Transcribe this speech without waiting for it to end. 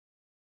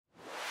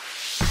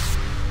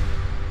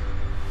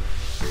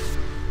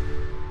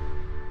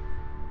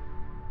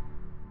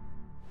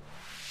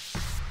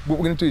what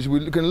we're going to do is we're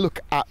going to look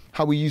at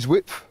how we use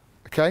width,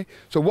 okay?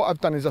 So what I've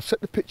done is I've set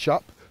the pitch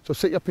up, so I've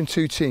set you up in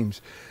two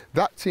teams.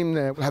 That team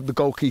there will have the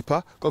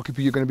goalkeeper.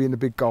 Goalkeeper, you're going to be in the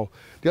big goal.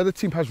 The other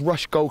team has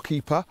rush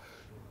goalkeeper.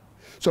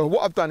 So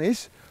what I've done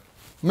is,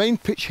 main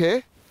pitch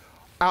here,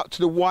 out to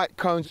the white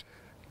cones.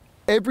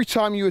 Every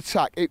time you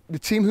attack, the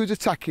team who's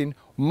attacking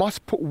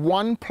must put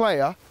one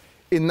player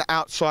in the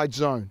outside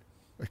zone,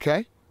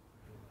 okay?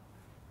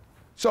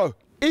 So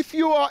if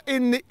you are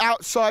in the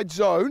outside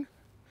zone,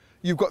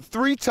 you've got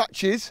 3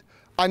 touches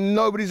and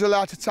nobody's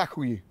allowed to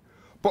tackle you.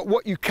 But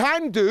what you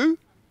can do,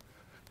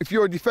 if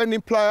you're a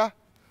defending player,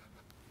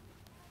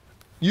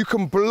 you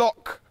can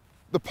block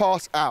the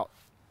pass out,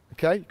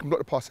 okay? You can block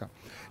the pass out.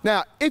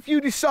 Now, if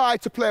you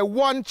decide to play a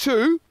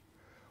 1-2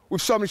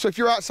 with somebody, so if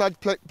you're outside,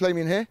 play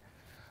me in here.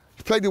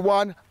 You play the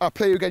 1, I'll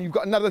play you again, you've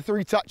got another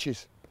 3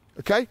 touches,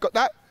 okay? Got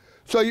that?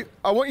 So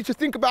I want you to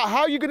think about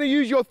how you're gonna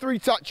use your 3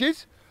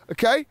 touches,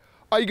 okay?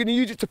 Are you gonna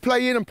use it to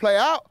play in and play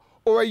out,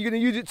 or are you going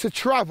to use it to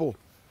travel?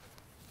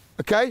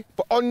 Okay?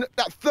 But on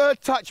that 3rd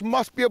touch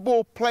must be a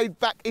ball played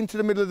back into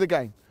the middle of the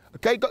game.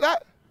 Okay, got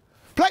that?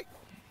 Play!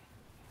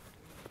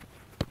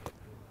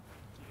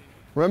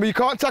 Remember, you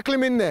can't tackle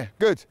him in there.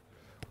 Good.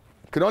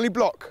 You can only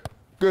block.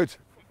 Good.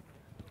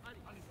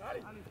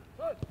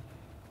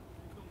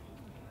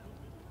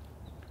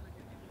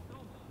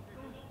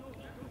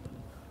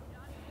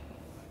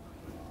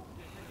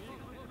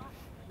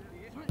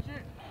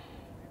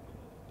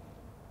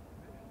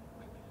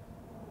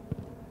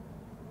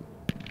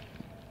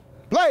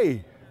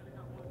 Play!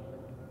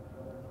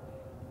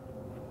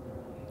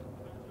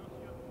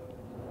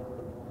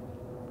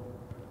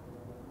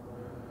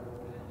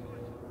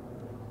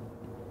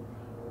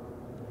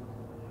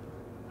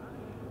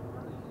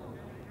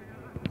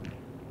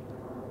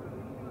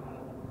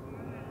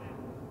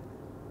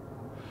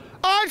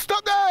 And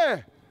stop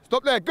there!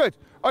 Stop there, good.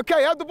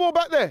 Okay, have the ball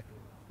back there.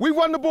 We've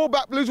won the ball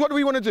back, Blues. What do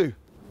we want to do?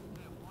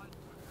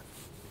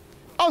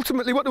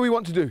 Ultimately, what do we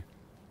want to do?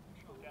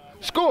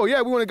 Score,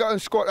 yeah, we want to go and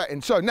score that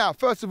in. So now,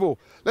 first of all,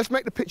 let's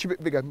make the pitch a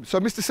bit bigger. So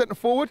Mr. Centre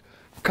Forward,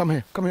 come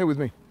here with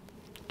me.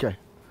 Okay,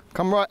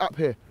 come right up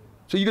here.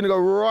 So you're going to go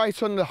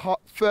right on the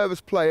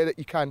furthest player that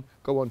you can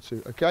go on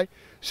to, okay?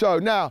 So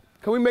now,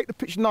 can we make the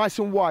pitch nice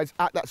and wide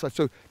at that side?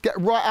 So get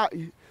right out.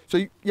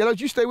 So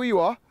yellows, you stay where you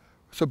are.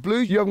 So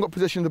blues, you haven't got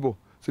possession of the ball.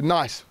 So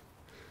nice.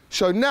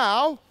 So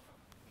now,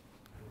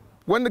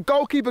 when the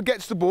goalkeeper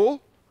gets the ball,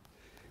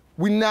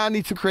 we now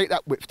need to create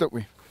that width, don't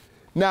we?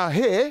 Now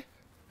here,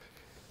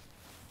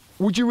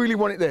 would you really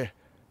want it there?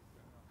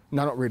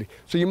 No, not really.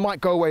 So you might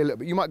go away a little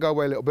bit. You might go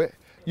away a little bit.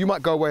 You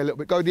might go away a little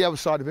bit. Go the other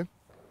side of him.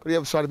 Go the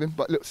other side of him,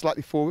 but look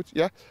slightly forward,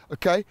 yeah?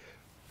 Okay.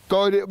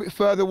 Go a little bit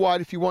further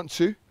wide if you want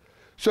to.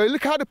 So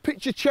look how the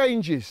picture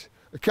changes,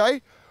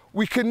 okay?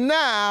 We can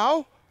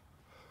now,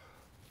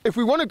 if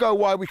we want to go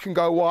wide, we can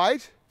go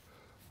wide.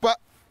 But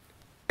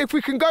if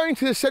we can go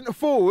into the centre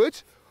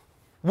forward,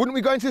 wouldn't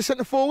we go into the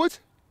centre forward?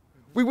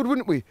 We would,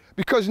 wouldn't we?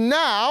 Because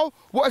now,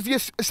 what has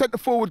the centre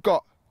forward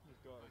got?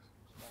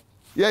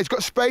 Yeah, he's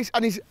got space,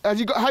 and has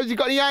he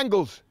got any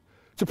angles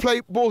to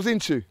play balls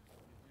into?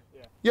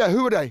 Yeah,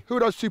 who are they? Who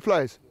are those 2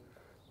 players?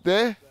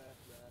 There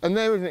and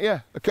there, isn't it? Yeah,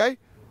 okay.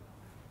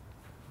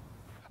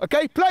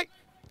 Okay, play.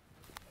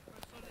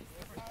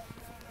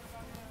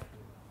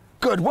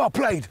 Good, well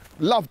played.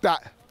 Love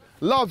that.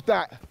 Love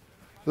that.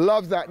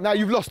 Love that. Now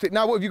you've lost it.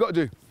 Now what have you got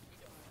to do?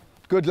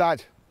 Good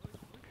lad.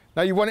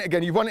 Now you won it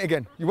again. You won it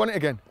again. You won it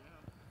again.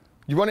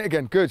 You won it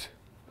again. Good.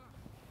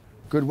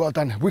 Good, well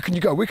done. Where can you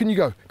go? Where can you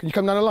go? Can you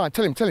come down the line?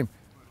 Tell him, tell him.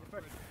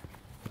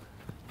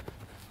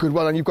 Good,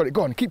 well done, you've got it.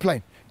 Go on, keep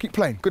playing. Keep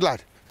playing. Good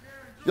lad.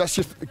 That's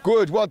just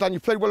good, well done. You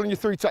played well on your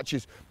 3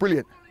 touches.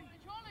 Brilliant.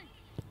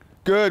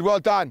 Good, well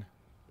done.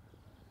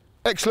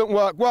 Excellent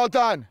work, well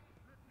done.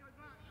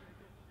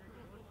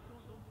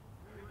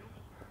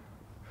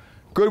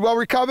 Good, well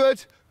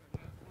recovered.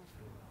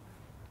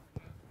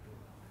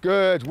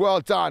 Good,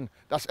 well done.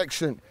 That's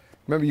excellent.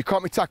 Remember, you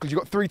can't be tackled. You've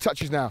got 3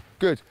 touches now.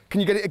 Good. Can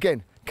you get it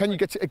again? Can you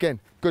get it again?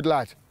 Good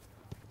lad.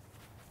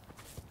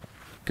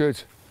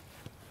 Good.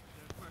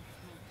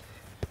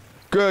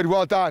 Good,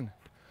 well done.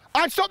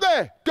 And stop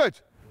there. Good.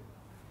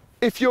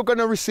 If you're going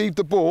to receive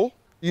the ball,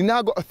 you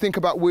now got to think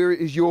about where it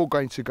is you're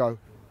going to go.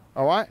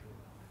 All right?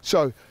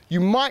 So you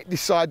might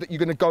decide that you're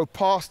going to go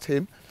past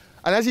him.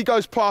 And as he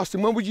goes past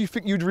him, when would you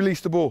think you'd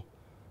release the ball?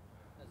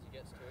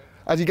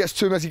 As he gets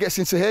to him, as he gets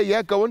into here,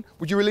 yeah, go on.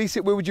 Would you release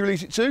it? Where would you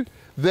release it to?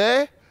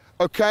 There.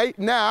 Okay,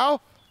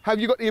 now, have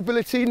you got the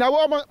ability? Now,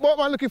 what am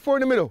I looking for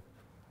in the middle?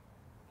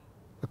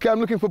 Okay, I'm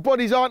looking for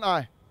bodies, aren't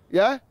I?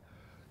 Yeah?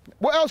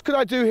 What else could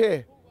I do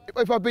here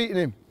if I've beaten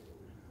him?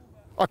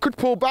 I could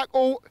pull back,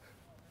 or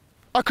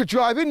I could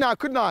drive in now,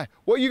 couldn't I?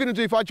 What are you going to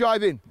do if I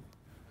drive in?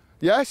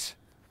 Yes?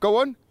 Go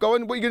on, go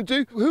on. What are you going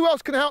to do? Who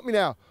else can help me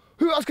now?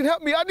 Who else can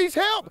help me? I need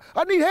help.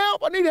 I need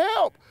help. I need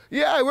help.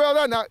 Yeah, well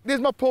done. Now,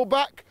 there's my pull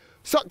back.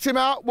 Sucked him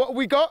out. What have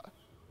we got?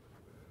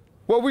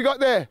 What have we got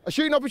there? A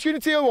shooting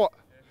opportunity or what?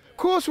 Of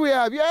course we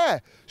have, yeah.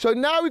 So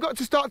now we've got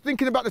to start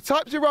thinking about the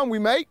types of run we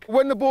make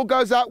when the ball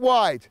goes out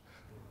wide.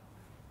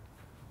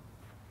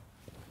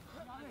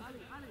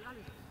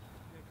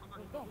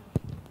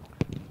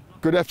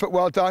 Good effort,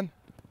 well done.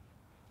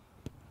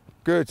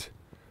 Good,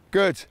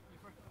 good,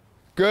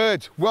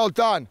 good. Well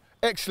done,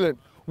 excellent.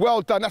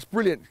 Well done, that's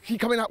brilliant.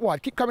 Keep coming out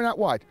wide, keep coming out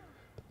wide.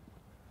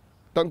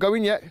 Don't go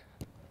in yet.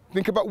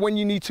 Think about when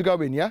you need to go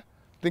in, yeah?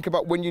 Think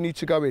about when you need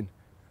to go in.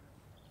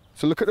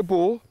 So look at the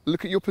ball,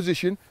 look at your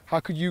position. How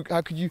can you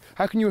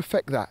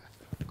affect that?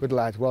 Good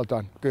lad, well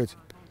done, good,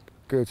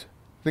 good.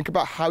 Think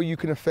about how you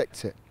can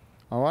affect it,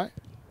 all right?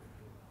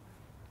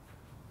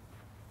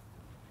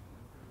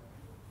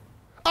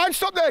 And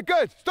stop there,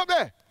 good, stop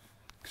there.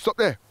 Stop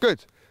there,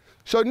 good.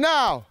 So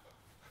now,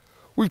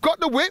 we've got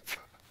the width,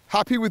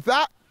 happy with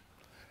that.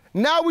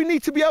 Now we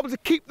need to be able to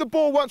keep the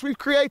ball once we've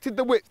created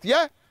the width,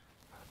 yeah?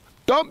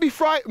 Don't be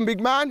frightened,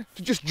 big man,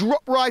 to just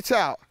drop right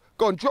out.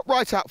 Go on, drop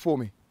right out for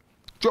me.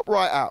 Drop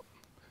right out.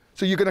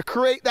 So you're gonna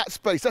create that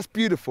space, that's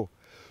beautiful.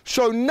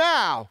 So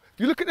now, if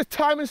you look at the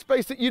time and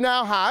space that you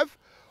now have,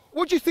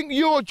 what do you think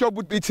your job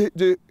would be to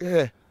do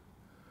here?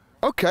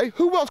 Okay,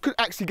 who else could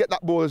actually get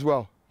that ball as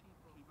well?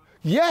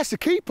 Yes, the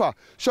keeper.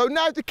 So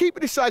now if the keeper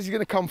decides he's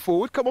gonna come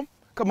forward, come on,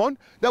 come on.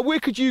 Now where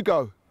could you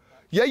go?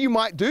 Yeah, you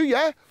might do,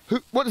 yeah?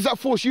 What does that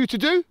force you to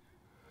do?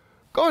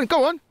 Go on,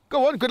 go on,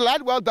 go on, good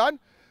lad, well done.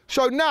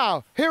 So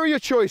now, here are your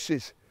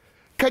choices.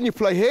 Can you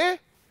play here?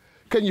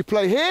 Can you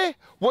play here?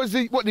 What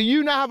do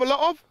you now have a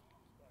lot of?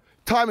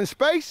 Time and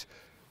space.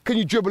 Can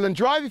you dribble and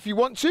drive if you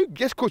want to?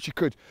 Yes, of course you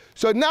could.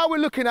 So now we're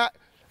looking at,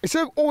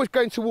 instead of always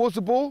going towards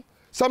the ball,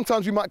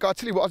 sometimes we might go, I'll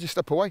tell you what, I'll just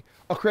step away.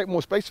 I'll create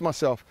more space for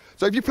myself.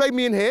 So if you play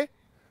me in here,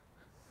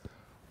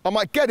 I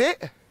might get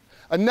it,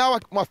 and now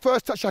my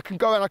first touch I can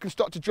go and I can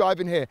start to drive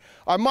in here.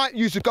 I might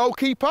use the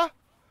goalkeeper.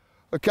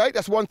 Okay,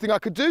 that's one thing I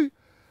could do.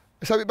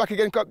 Let's have it back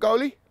again,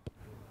 goalie.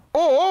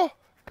 Or,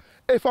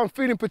 if I'm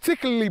feeling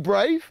particularly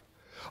brave,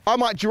 I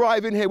might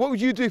drive in here. What would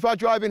you do if I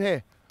drive in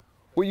here?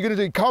 What are you going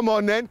to do? Come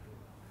on then.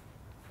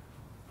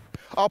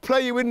 I'll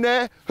play you in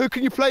there. Who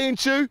can you play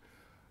into?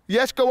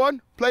 Yes, go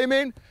on, play him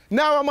in.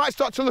 Now I might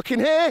start to look in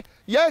here.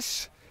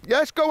 Yes,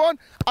 yes, go on.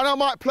 And I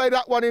might play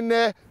that one in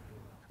there.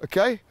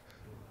 Okay.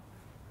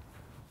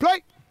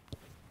 Play.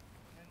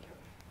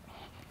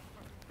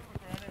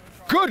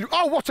 Good.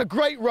 Oh, what a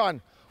great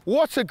run.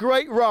 What a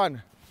great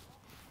run.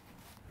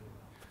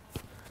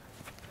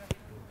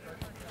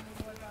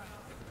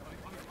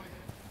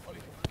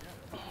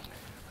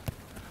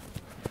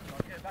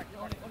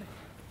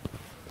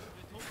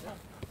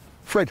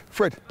 Fred.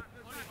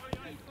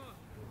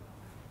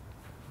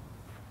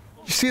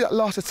 You see that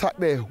last attack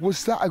there?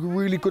 Was that a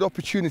really good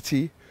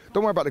opportunity?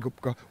 Don't worry about the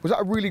goal. Was that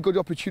a really good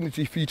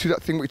opportunity for you to do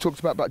that thing we talked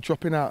about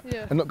dropping out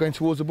and not going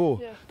towards the ball?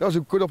 Yeah. That was a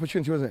good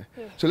opportunity, wasn't it?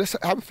 Yeah. So let's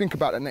have a think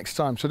about that next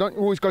time. So don't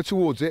always go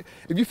towards it.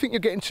 If you think you're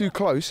getting too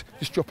close,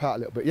 just drop out a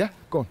little bit, yeah?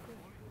 Go on.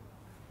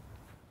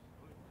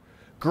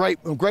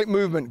 Great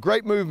movement,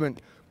 great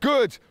movement.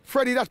 Good,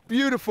 Freddie, that's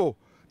beautiful.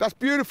 That's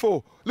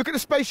beautiful. Look at the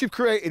space you've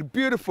created,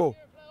 beautiful.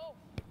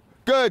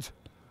 Good.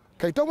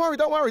 Okay, don't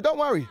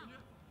worry.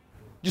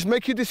 Just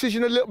make your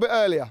decision a little bit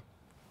earlier.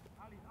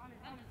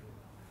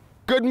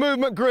 Good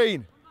movement,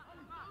 Green.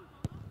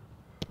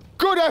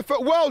 Good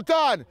effort, well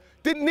done.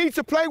 Didn't need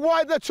to play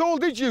wide at all,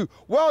 did you?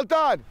 Well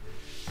done.